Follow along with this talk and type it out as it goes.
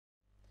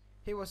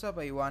Hey, what's up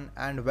everyone,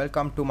 and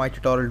welcome to my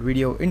tutorial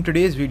video. In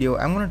today's video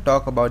I'm going to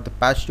talk about the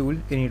patch tool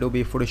in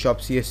Adobe Photoshop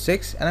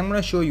CS6, and I'm going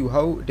to show you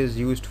how it is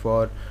used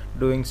for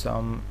doing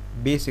some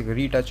basic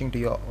retouching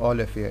to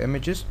all of your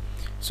images.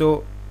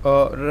 So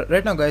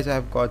right now guys, I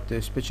have got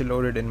this picture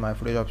loaded in my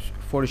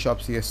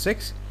Photoshop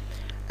CS6.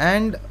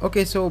 And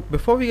okay, so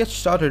before we get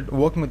started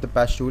working with the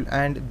patch tool,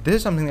 and this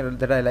is something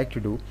that I like to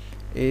do,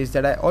 is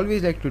that I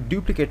always like to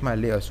duplicate my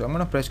layer. So I'm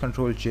going to press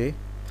Ctrl J,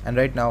 and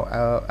right now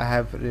I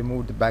have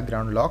removed the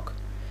background lock.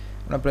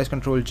 I'm going to press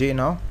Ctrl J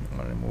now. I'm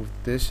going to remove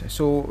this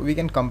so we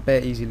can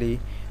compare easily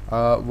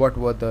what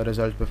were the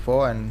results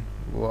before and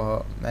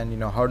you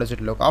know how does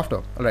it look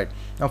after. Alright,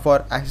 now for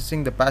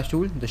accessing the patch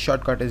tool, the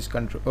shortcut is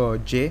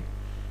Ctrl J,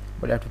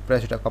 but I have to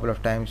press it a couple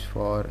of times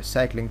for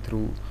cycling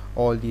through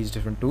all these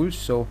different tools.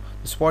 So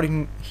the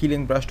spotting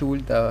healing brush tool,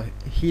 the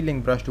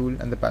healing brush tool,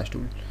 and the patch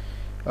tool.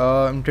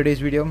 In today's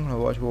video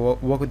we'll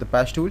work with the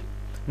patch tool.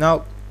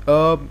 Now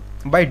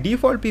by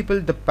default, people,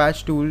 the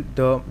patch tool,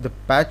 the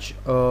patch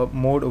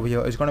mode over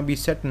here is going to be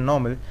set to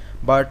normal,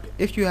 but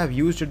if you have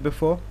used it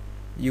before,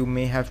 you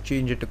may have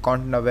changed it to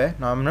content aware.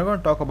 Now I'm not going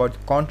to talk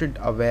about content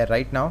aware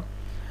right now.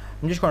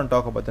 I'm just going to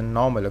talk about the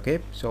normal. Okay,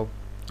 so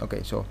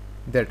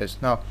there it is.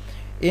 Now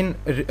in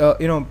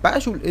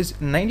patch tool is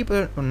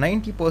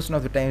 90%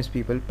 of the times,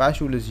 people, patch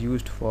tool is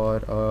used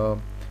for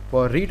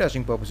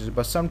retouching purposes,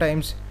 but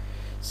sometimes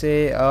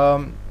say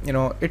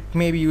it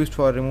may be used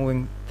for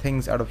removing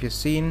things out of your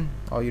scene,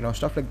 or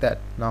stuff like that.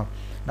 Now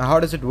how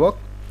does it work?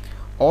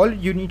 All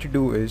you need to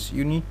do is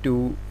you need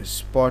to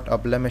spot a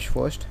blemish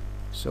first.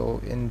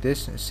 So in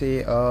this,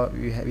 say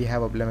we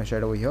have a blemish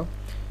right over here.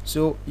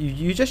 So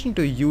you just need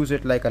to use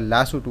it like a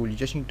lasso tool. You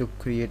just need to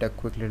create a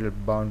quick little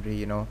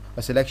boundary,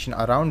 a selection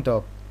around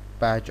the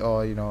patch,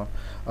 or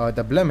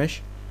the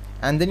blemish,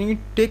 and then you need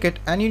to take it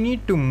and you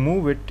need to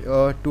move it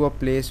to a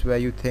place where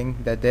you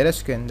think that there is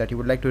skin that you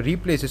would like to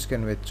replace the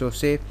skin with. So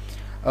say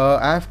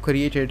I have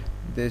created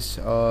this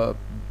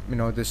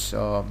this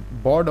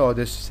border, or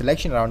this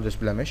selection around this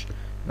blemish,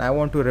 and I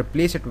want to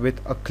replace it with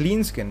a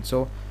clean skin.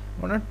 So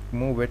I'm gonna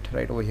move it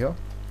right over here,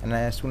 and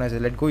as soon as I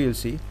let go, you'll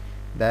see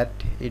that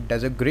it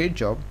does a great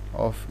job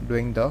of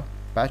doing the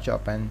patch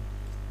up, and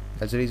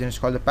that's the reason it's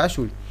called the patch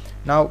tool.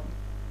 Now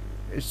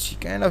it's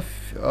kind of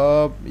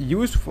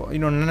used for,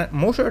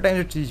 most of the time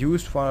it is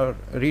used for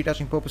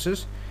retouching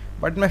purposes,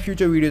 but in my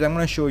future videos I'm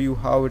going to show you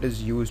how it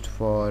is used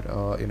for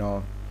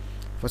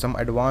for some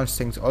advanced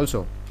things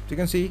also. So you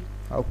can see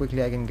how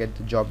quickly I can get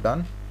the job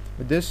done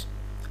with this,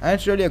 and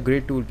it's really a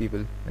great tool,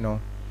 people.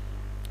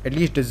 At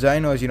least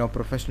designers,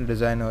 professional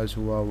designers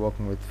who are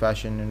working with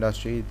fashion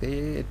industry,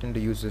 they tend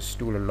to use this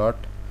tool a lot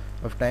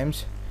of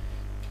times.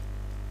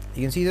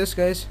 You can see this,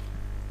 guys,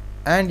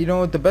 and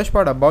the best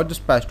part about this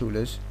patch tool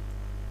is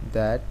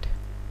that,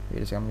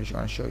 wait a second, I'm just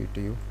going to show it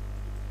to you.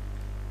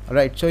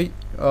 Alright, so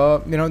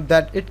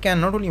that it can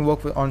not only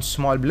work on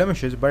small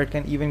blemishes, but it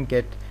can even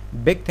get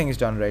big things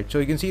done, right? So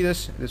you can see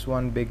this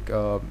one big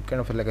kind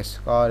of like a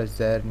scar is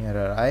there near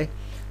our eye.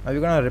 Now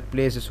we're gonna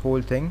replace this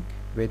whole thing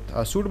with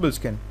a suitable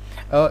skin.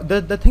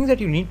 The things that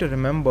you need to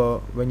remember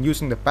when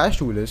using the patch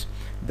tool is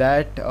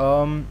that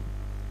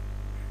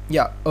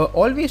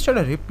always try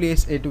to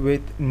replace it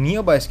with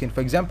nearby skin.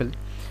 For example,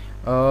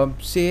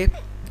 say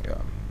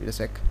wait a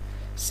sec,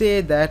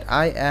 say that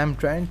I am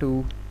trying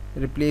to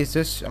replace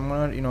this. I'm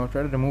gonna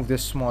try to remove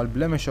this small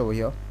blemish over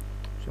here.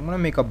 So I'm gonna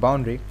make a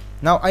boundary.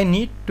 Now I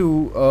need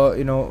to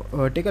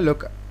take a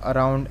look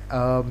around,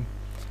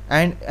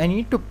 and I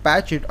need to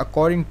patch it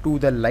according to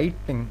the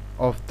lighting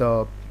of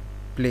the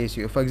place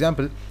here. For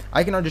example,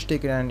 I cannot just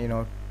take it and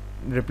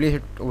replace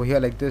it over here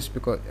like this,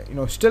 because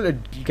still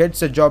it gets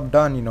the job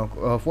done.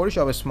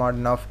 Photoshop is smart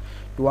enough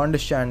to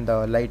understand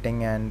the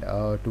lighting and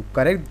to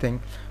correct the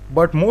thing.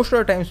 But most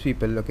of the times,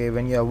 people, okay,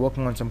 when you are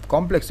working on some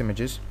complex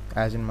images,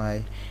 as in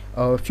my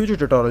future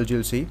tutorials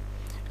you'll see,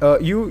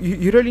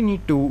 you really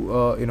need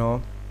to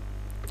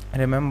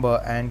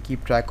remember and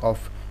keep track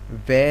of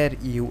where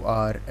you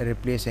are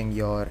replacing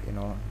your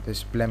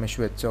this blemish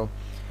with. So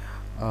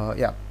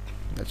yeah,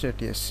 that's it.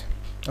 Yes.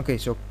 Okay,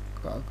 so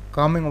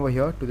coming over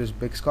here to this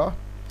big scar.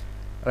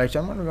 Right, so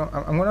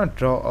I'm gonna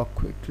draw a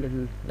quick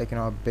little, like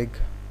a big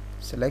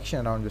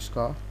selection around the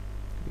scar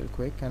real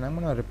quick, and I'm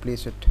gonna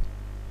replace it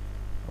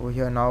over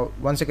here. Now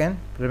once again,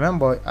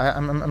 remember,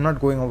 I'm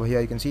not going over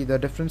here. You can see the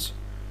difference.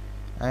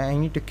 I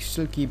need to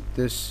still keep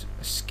this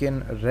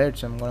skin red,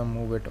 so I'm gonna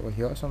move it over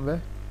here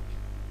somewhere.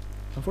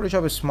 And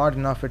Photoshop is smart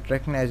enough; it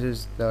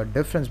recognizes the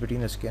difference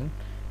between the skin,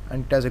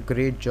 and it does a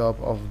great job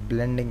of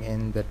blending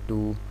in the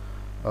two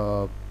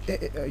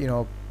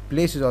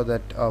places, or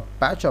that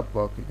patch up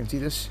work. You can see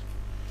this;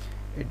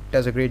 it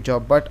does a great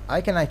job. But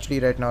I can actually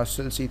right now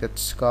still see that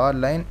scar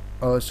line.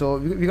 So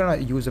we're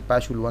gonna use the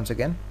patch tool once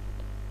again,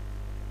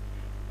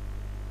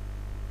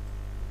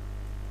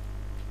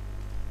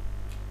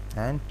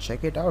 and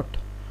check it out.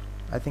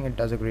 I think it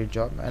does a great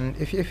job. And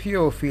if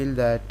you feel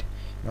that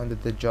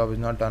that the job is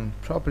not done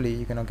properly,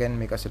 you can again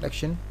make a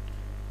selection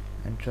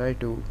and try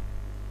to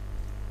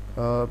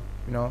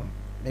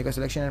make a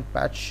selection and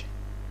patch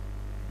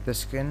the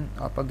skin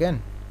up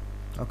again.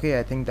 Okay,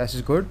 I think this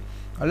is good.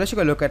 Let's take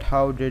a look at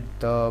how did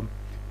the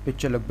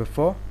picture look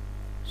before.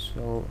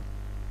 So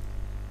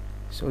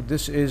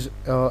this is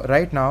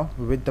right now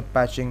with the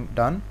patching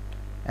done,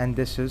 and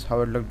this is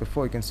how it looked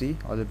before. You can see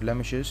all the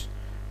blemishes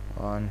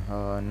on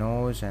her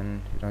nose,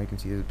 and you can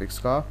see this big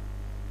scar.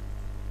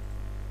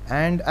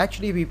 And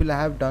actually people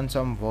have done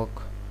some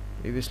work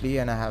previously,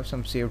 and I have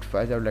some saved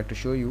files I would like to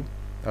show you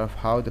of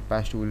how the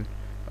patch tool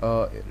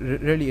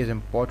really is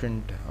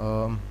important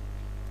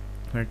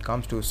when it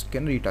comes to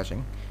skin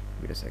retouching.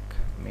 Wait a sec,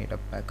 made a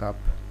backup,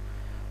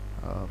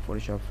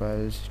 Photoshop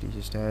files,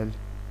 DJ style,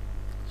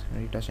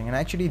 skin retouching, and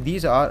actually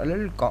these are a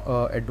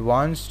little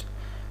advanced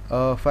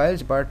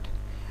files, but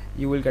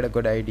you will get a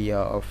good idea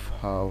of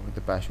how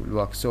the patch will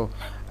work. So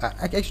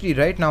actually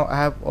right now I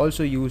have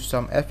also used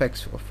some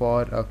effects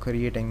for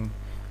creating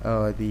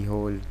the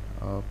whole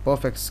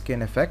perfect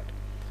skin effect,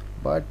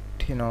 but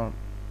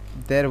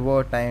there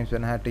were times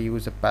when I had to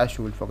use the patch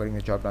tool for getting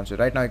the job done. So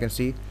right now you can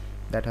see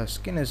that her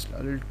skin is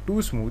a little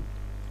too smooth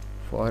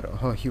for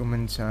a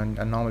human's and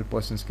a normal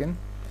person's skin.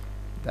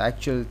 The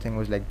actual thing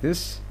was like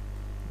this,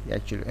 the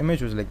actual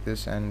image was like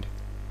this, and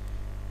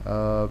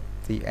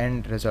the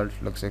end result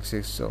looks like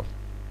this. So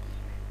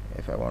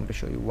if I want to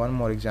show you one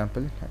more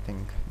example, I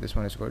think this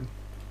one is good.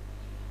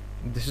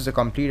 This is a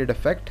completed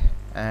effect,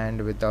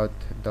 and without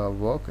the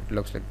work it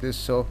looks like this.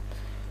 So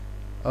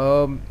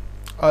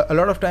a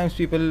lot of times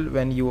people,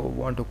 when you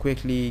want to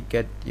quickly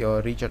get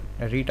your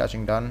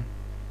retouching done,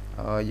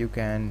 you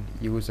can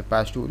use the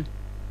patch tool,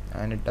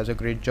 and it does a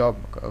great job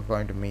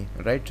according to me.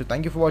 Alright, so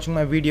thank you for watching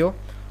my video.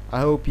 I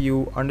hope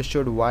you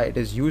understood why it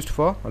is used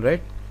for,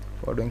 alright,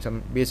 for doing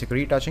some basic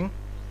retouching,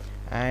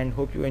 and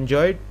hope you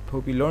enjoyed,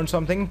 hope you learned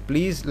something.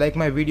 Please like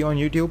my video on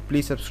YouTube,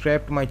 please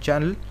subscribe to my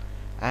channel,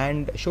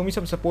 and show me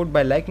some support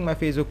by liking my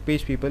Facebook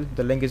page, people.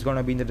 The link is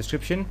gonna be in the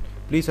description.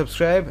 Please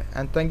subscribe,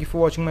 and thank you for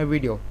watching my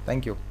video.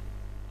 Thank you.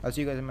 I'll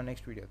see you guys in my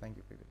next video. Thank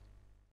you, people.